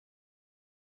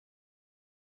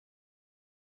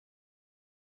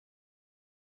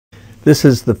This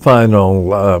is the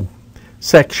final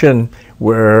section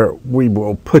where we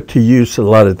will put to use a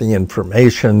lot of the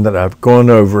information that I've gone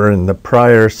over in the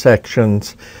prior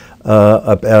sections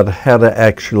about how to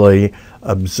actually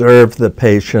observe the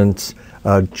patients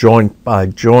joint by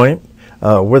joint,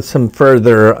 with some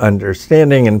further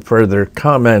understanding and further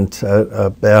comments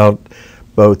about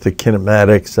both the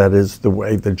kinematics, that is the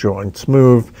way the joints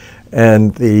move,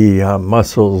 and the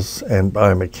muscles and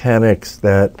biomechanics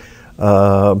that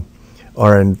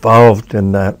are involved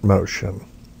in that motion.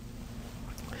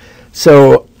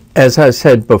 So, as I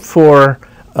said before,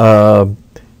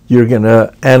 you're going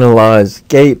to analyze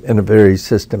gait in a very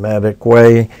systematic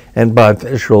way, and by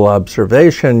visual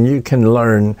observation, you can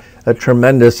learn a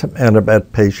tremendous amount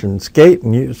about patients' gait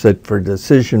and use it for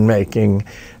decision making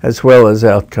as well as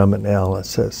outcome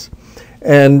analysis.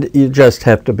 And you just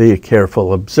have to be a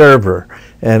careful observer.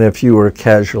 And if you were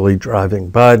casually driving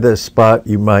by this spot,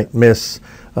 you might miss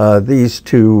these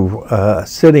two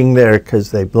sitting there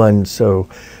because they blend so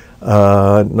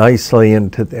nicely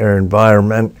into their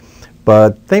environment,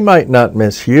 but they might not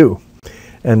miss you.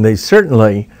 And they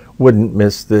certainly wouldn't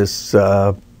miss this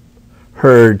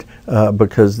herd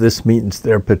because this means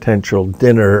their potential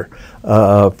dinner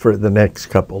for the next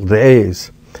couple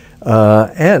days.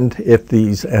 And if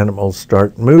these animals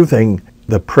start moving,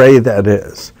 the prey that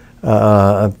is,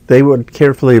 they would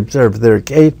carefully observe their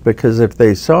gait, because if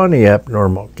they saw any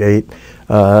abnormal gait,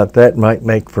 that might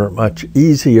make for a much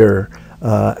easier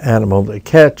animal to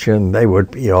catch, and they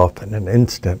would be off in an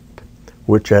instant,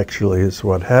 which actually is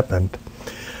what happened.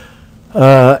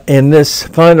 In this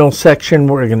final section,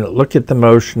 we're going to look at the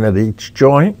motion at each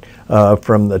joint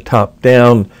from the top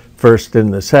down, first in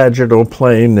the sagittal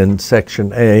plane in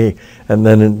section A, and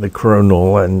then in the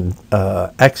coronal and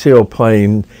axial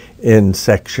plane in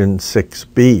section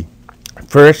 6B.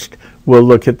 First, we'll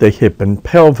look at the hip and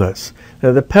pelvis.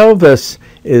 Now, the pelvis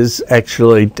is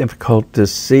actually difficult to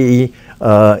see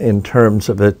in terms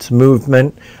of its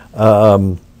movement,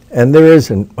 and there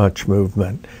isn't much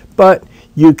movement, but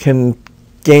you can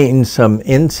gain some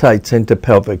insights into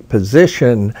pelvic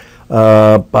position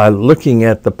by looking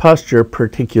at the posture,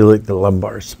 particularly the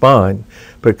lumbar spine,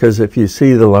 because if you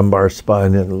see the lumbar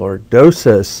spine in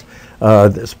lordosis,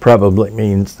 this probably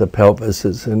means the pelvis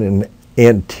is in an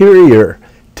anterior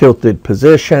tilted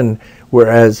position,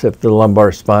 whereas if the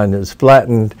lumbar spine is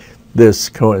flattened, this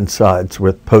coincides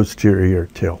with posterior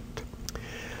tilt.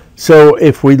 So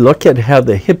if we look at how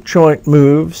the hip joint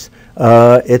moves,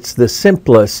 it's the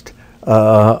simplest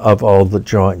of all the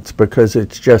joints, because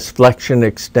it's just flexion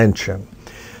extension,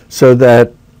 so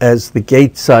that as the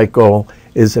gait cycle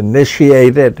is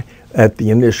initiated at the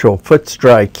initial foot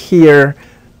strike here,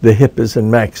 the hip is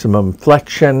in maximum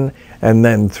flexion, and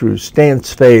then through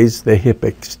stance phase the hip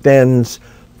extends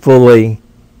fully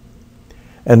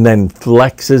and then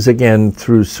flexes again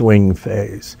through swing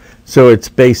phase. So it's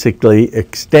basically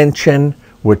extension,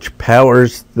 which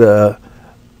powers the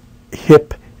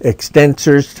hip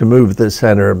extensors to move the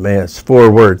center of mass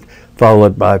forward,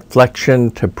 followed by flexion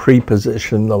to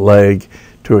pre-position the leg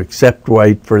to accept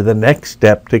weight for the next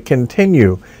step to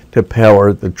continue to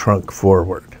power the trunk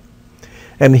forward.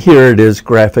 And here it is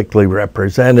graphically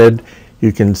represented.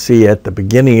 You can see at the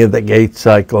beginning of the gait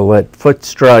cycle at foot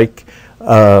strike,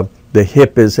 the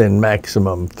hip is in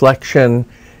maximum flexion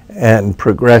and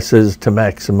progresses to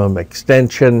maximum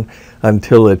extension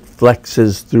until it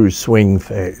flexes through swing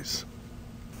phase.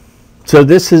 So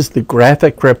this is the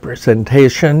graphic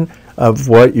representation of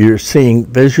what you're seeing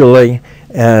visually,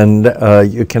 and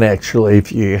you can actually,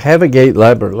 if you have a gait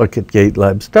lab or look at gait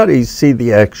lab studies, see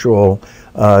the actual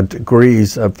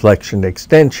degrees of flexion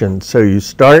extension. So you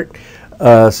start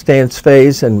stance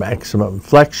phase and maximum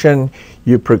flexion,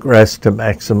 you progress to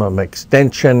maximum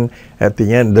extension at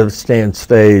the end of stance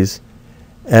phase,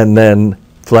 and then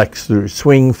flex through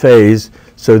swing phase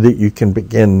so that you can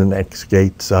begin the next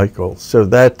gait cycle. So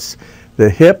that's the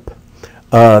hip.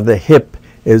 The hip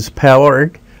is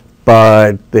powered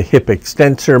by the hip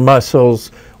extensor muscles,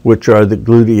 which are the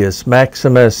gluteus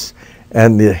maximus,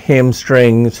 and the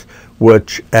hamstrings,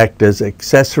 which act as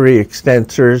accessory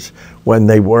extensors when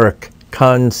they work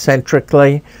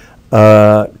concentrically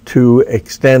to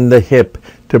extend the hip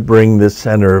to bring the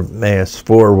center of mass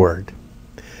forward.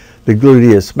 The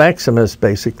gluteus maximus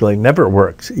basically never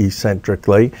works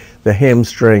eccentrically. The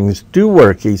hamstrings do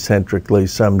work eccentrically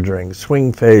some during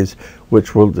swing phase,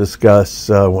 which we'll discuss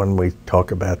when we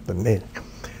talk about the knee.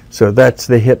 So that's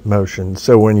the hip motion.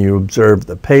 So when you observe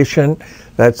the patient,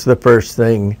 that's the first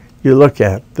thing you look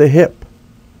at, the hip.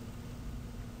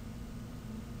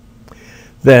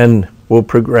 Then we'll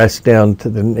progress down to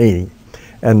the knee.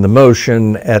 And the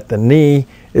motion at the knee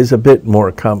is a bit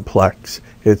more complex.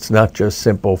 It's not just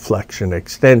simple flexion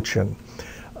extension.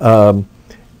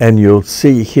 And you'll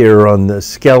see here on the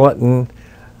skeleton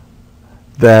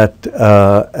that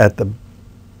at the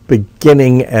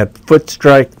beginning at foot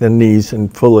strike, the knee's in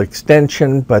full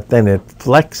extension, but then it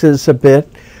flexes a bit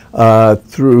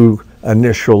through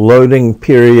initial loading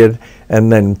period,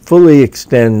 and then fully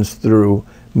extends through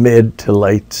mid to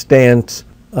late stance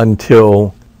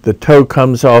until the toe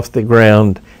comes off the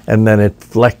ground, and then it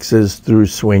flexes through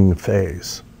swing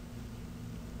phase.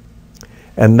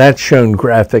 And that's shown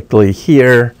graphically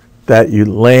here, that you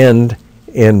land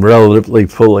in relatively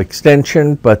full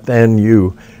extension, but then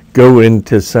you go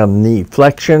into some knee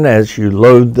flexion as you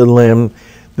load the limb.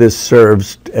 This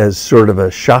serves as sort of a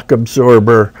shock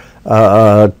absorber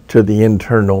to the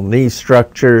internal knee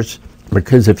structures,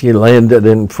 because if you landed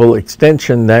in full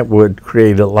extension, that would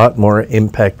create a lot more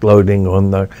impact loading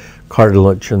on the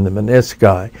cartilage and the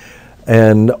menisci.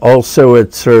 And also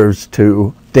it serves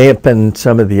to dampen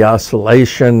some of the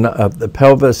oscillation of the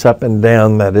pelvis up and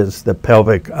down, that is the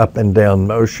pelvic up and down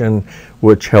motion,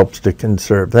 which helps to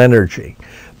conserve energy.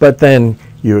 But then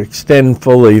you extend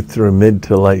fully through mid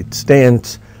to late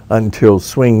stance until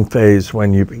swing phase,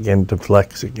 when you begin to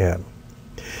flex again.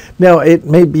 Now, it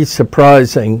may be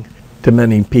surprising to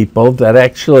many people that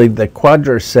actually the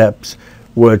quadriceps,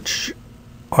 which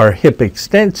are hip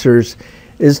extensors,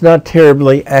 is not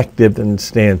terribly active in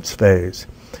stance phase.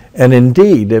 And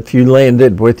indeed, if you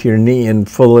landed with your knee in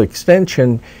full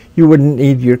extension, you wouldn't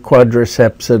need your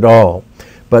quadriceps at all.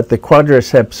 But the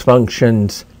quadriceps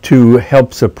functions to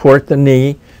help support the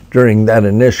knee during that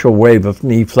initial wave of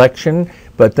knee flexion,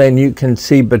 but then you can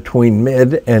see between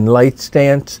mid and late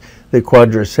stance, the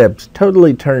quadriceps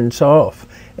totally turns off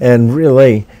and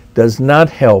really does not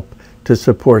help to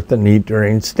support the knee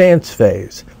during stance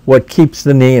phase. What keeps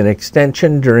the knee in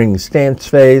extension during stance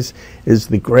phase is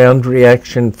the ground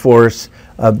reaction force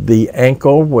of the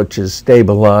ankle, which is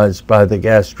stabilized by the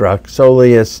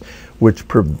gastrocsoleus, which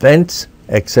prevents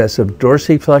excessive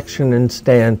dorsiflexion in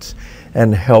stance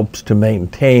and helps to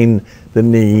maintain the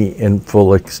knee in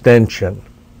full extension.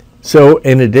 So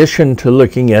in addition to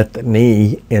looking at the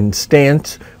knee in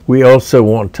stance, we also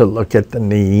want to look at the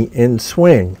knee in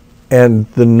swing. And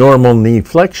the normal knee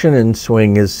flexion in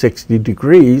swing is 60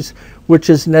 degrees, which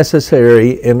is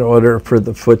necessary in order for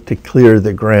the foot to clear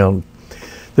the ground.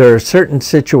 There are certain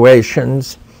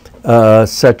situations,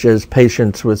 such as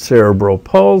patients with cerebral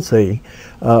palsy,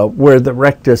 where the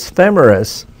rectus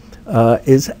femoris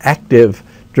is active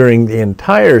during the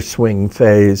entire swing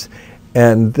phase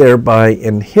and thereby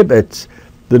inhibits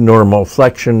the normal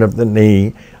flexion of the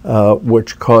knee,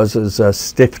 which causes a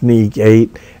stiff knee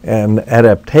gait, and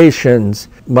adaptations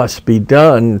must be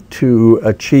done to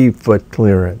achieve foot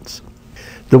clearance.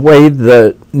 The way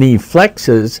the knee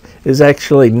flexes is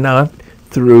actually not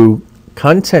through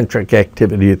concentric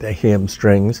activity of the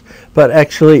hamstrings, but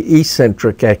actually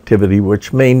eccentric activity,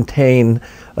 which maintain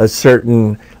a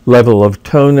certain level of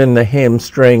tone in the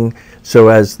hamstring. So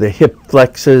as the hip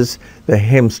flexes, the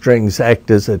hamstrings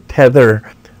act as a tether,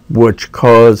 which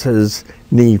causes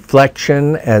knee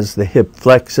flexion as the hip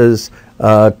flexes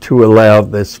to allow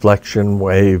this flexion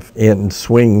wave in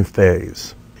swing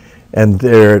phase. And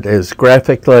there it is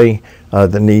graphically,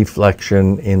 the knee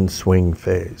flexion in swing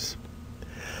phase.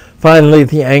 Finally,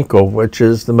 the ankle, which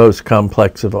is the most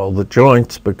complex of all the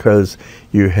joints, because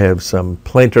you have some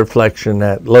plantar flexion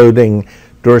at loading,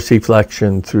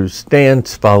 dorsiflexion through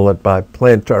stance, followed by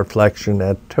plantar flexion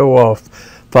at toe off,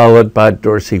 followed by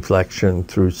dorsiflexion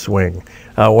through swing.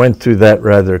 I went through that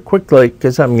rather quickly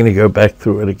because I'm going to go back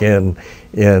through it again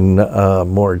in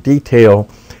more detail,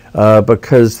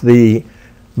 because the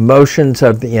motions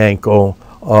of the ankle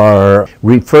are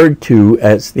referred to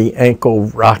as the ankle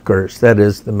rockers, that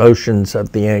is, the motions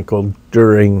of the ankle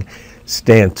during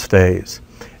stance phase.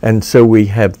 And so we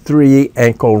have 3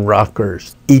 ankle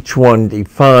rockers, each one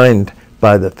defined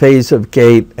by the phase of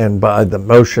gait and by the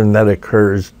motion that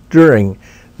occurs during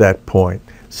that point.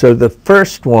 So the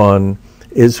first one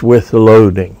is with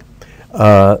loading.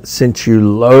 Since you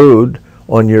load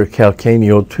on your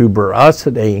calcaneal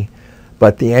tuberosity,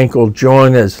 but the ankle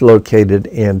joint is located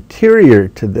anterior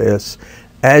to this,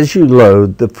 as you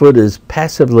load, the foot is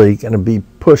passively going to be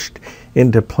pushed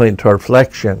into plantar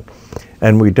flexion.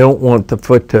 And we don't want the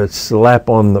foot to slap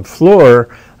on the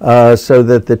floor, so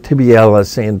that the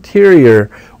tibialis anterior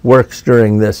works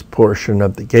during this portion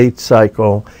of the gait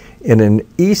cycle in an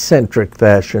eccentric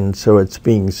fashion, so it's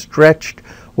being stretched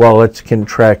while it's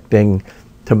contracting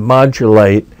to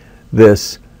modulate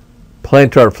this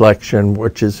plantar flexion,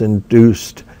 which is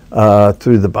induced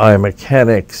through the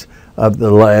biomechanics of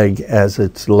the leg as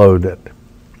it's loaded.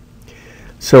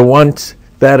 So once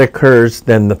that occurs,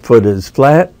 then the foot is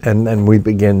flat, and then we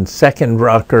begin second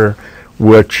rocker,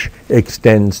 which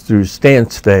extends through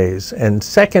stance phase. And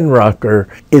second rocker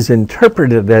is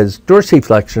interpreted as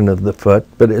dorsiflexion of the foot,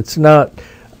 but it's not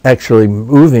actually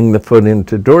moving the foot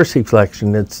into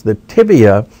dorsiflexion. It's the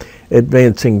tibia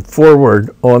advancing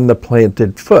forward on the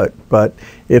planted foot. But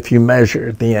if you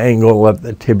measure the angle of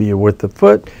the tibia with the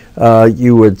foot,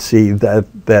 you would see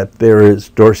that there is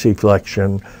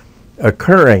dorsiflexion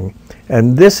occurring.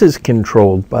 And this is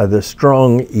controlled by the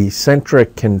strong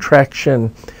eccentric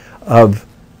contraction of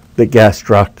the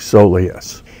gastroc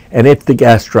soleus. And if the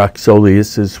gastroc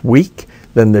soleus is weak,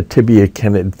 then the tibia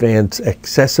can advance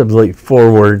excessively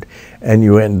forward, and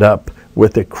you end up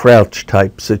with a crouch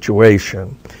type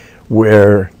situation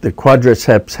where the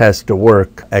quadriceps has to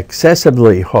work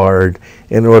excessively hard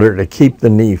in order to keep the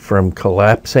knee from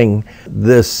collapsing.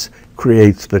 This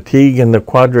creates fatigue in the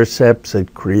quadriceps.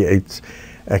 It creates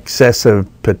excessive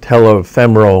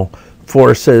patellofemoral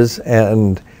forces,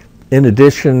 and in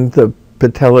addition, the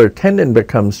patellar tendon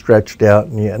becomes stretched out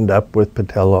and you end up with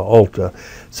patella alta.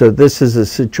 So this is a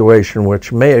situation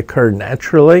which may occur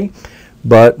naturally,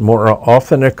 but more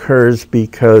often occurs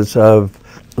because of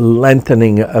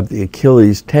lengthening of the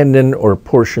Achilles tendon or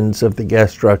portions of the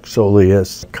gastroc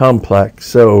soleus complex.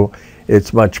 So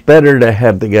it's much better to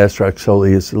have the gastroc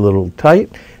soleus a little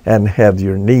tight and have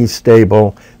your knee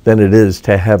stable than it is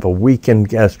to have a weakened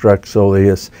gastroc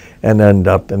soleus and end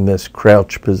up in this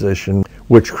crouch position,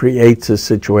 which creates a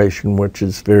situation which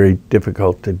is very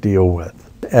difficult to deal with.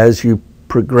 As you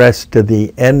progress to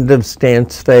the end of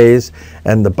stance phase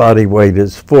and the body weight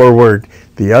is forward,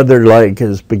 the other leg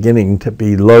is beginning to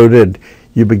be loaded,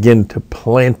 you begin to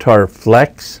plantar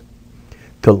flex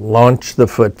to launch the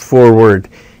foot forward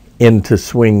into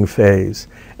swing phase.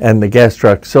 And the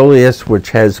gastroc soleus, which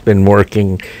has been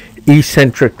working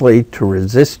eccentrically to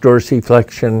resist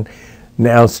dorsiflexion,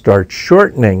 now starts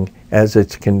shortening as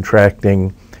it's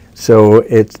contracting. So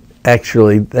it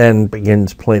actually then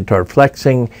begins plantar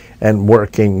flexing and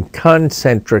working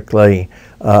concentrically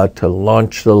to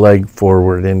launch the leg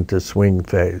forward into swing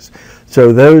phase.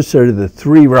 So those are the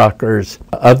three rockers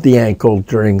of the ankle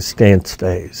during stance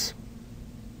phase.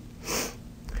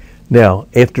 Now,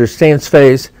 after stance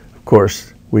phase, of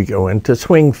course, we go into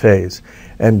swing phase.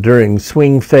 And during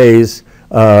swing phase,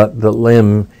 the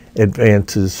limb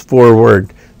advances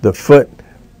forward. The foot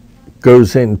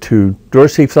goes into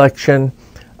dorsiflexion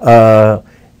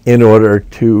in order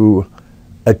to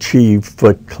achieve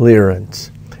foot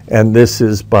clearance. And this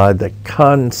is by the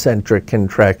concentric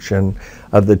contraction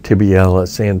of the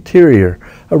tibialis anterior,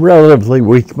 a relatively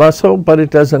weak muscle, but it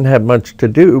doesn't have much to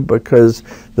do because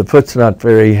the foot's not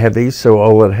very heavy, so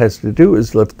all it has to do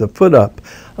is lift the foot up,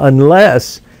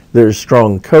 unless there's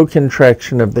strong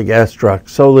co-contraction of the gastroc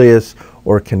soleus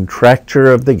or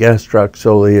contracture of the gastroc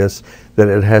soleus that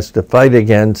it has to fight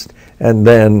against, and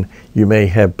then you may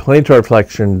have plantar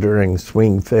flexion during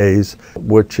swing phase,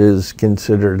 which is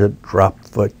considered a drop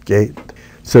foot gait.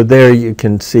 So there you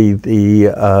can see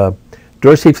the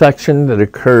dorsiflexion that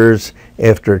occurs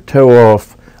after toe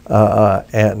off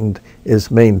and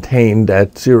is maintained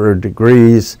at 0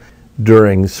 degrees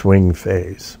during swing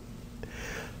phase.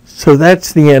 So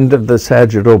that's the end of the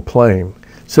sagittal plane.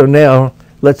 So now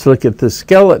let's look at the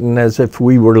skeleton as if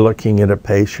we were looking at a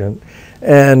patient.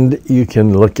 And you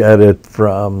can look at it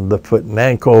from the foot and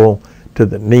ankle to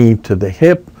the knee to the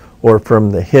hip, or from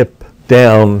the hip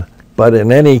down. But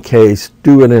in any case,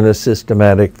 do it in a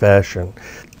systematic fashion.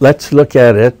 Let's look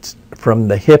at it from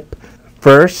the hip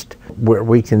first, where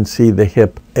we can see the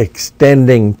hip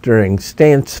extending during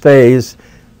stance phase.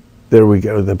 There we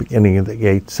go, the beginning of the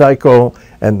gait cycle,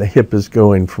 and the hip is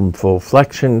going from full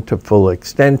flexion to full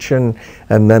extension,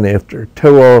 and then after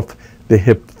toe off, the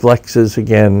hip flexes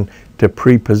again to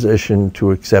pre-position to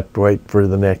accept weight for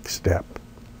the next step.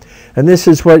 And this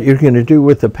is what you're going to do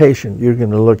with the patient. You're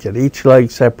going to look at each leg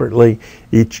separately,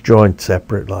 each joint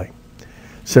separately.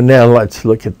 So now let's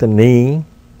look at the knee.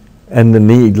 And the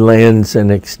knee lands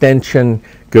in extension,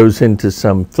 goes into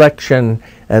some flexion,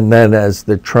 and then as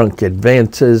the trunk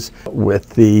advances with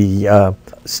the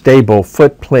stable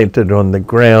foot planted on the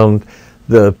ground,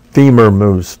 the femur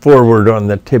moves forward on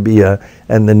the tibia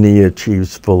and the knee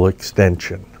achieves full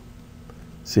extension.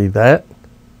 See that?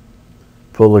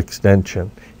 Full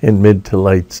extension in mid to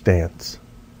late stance.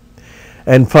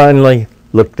 And finally,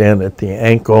 look down at the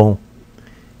ankle.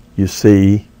 You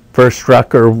see first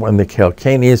rocker when the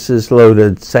calcaneus is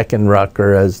loaded, second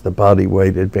rocker as the body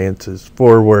weight advances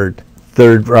forward,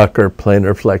 third rocker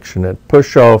plantar flexion at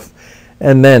push-off,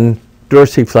 and then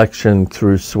dorsiflexion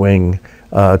through swing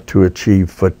to achieve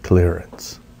foot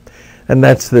clearance. And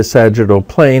that's the sagittal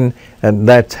plane, and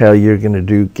that's how you're going to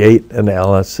do gait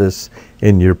analysis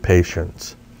in your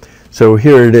patients. So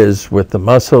here it is with the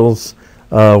muscles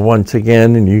once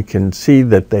again, and you can see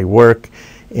that they work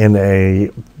in a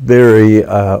very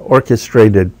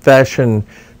orchestrated fashion,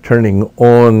 turning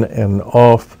on and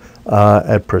off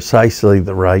at precisely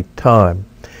the right time.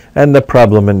 And the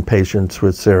problem in patients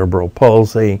with cerebral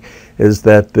palsy is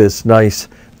that this nice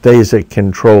phasic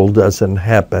control doesn't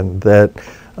happen, that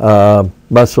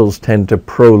muscles tend to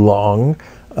prolong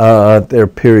their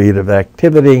period of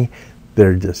activity.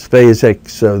 They're dysphasic,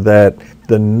 so that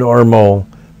the normal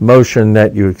motion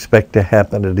that you expect to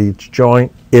happen at each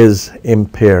joint is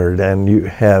impaired, and you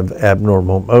have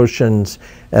abnormal motions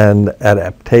and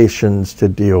adaptations to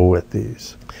deal with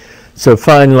these. So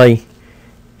finally,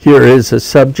 here is a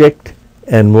subject,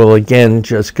 and we'll again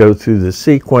just go through the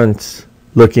sequence,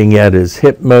 looking at his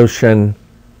hip motion.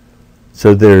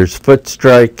 So there's foot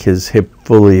strike, his hip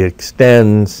fully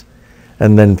extends,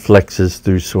 and then flexes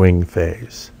through swing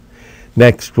phase.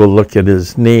 Next, we'll look at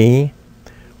his knee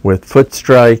with foot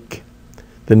strike.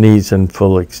 The knee's in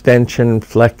full extension,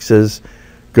 flexes,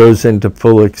 goes into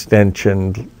full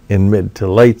extension in mid to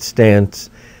late stance,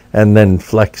 and then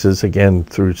flexes again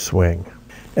through swing.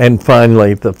 And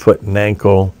finally, the foot and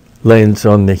ankle lands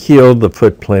on the heel, the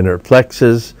foot plantar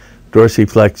flexes,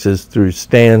 dorsiflexes through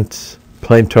stance,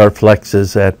 plantar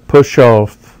flexes at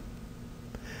push-off,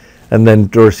 and then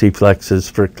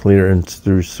dorsiflexes for clearance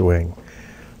through swing.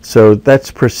 So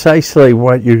that's precisely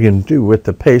what you're going to do with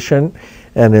the patient,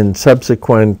 and in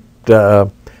subsequent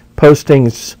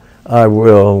postings I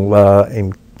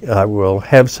will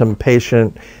have some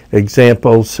patient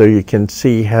examples so you can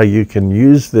see how you can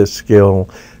use this skill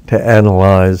to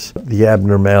analyze the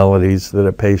abnormalities that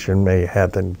a patient may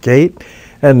have in gait,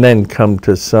 and then come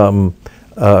to some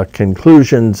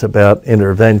conclusions about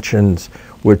interventions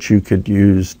which you could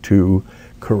use to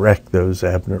correct those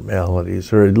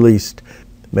abnormalities, or at least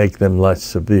make them less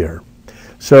severe.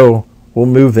 So we'll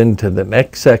move into the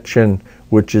next section,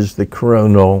 which is the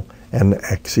coronal and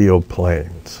axial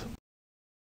planes.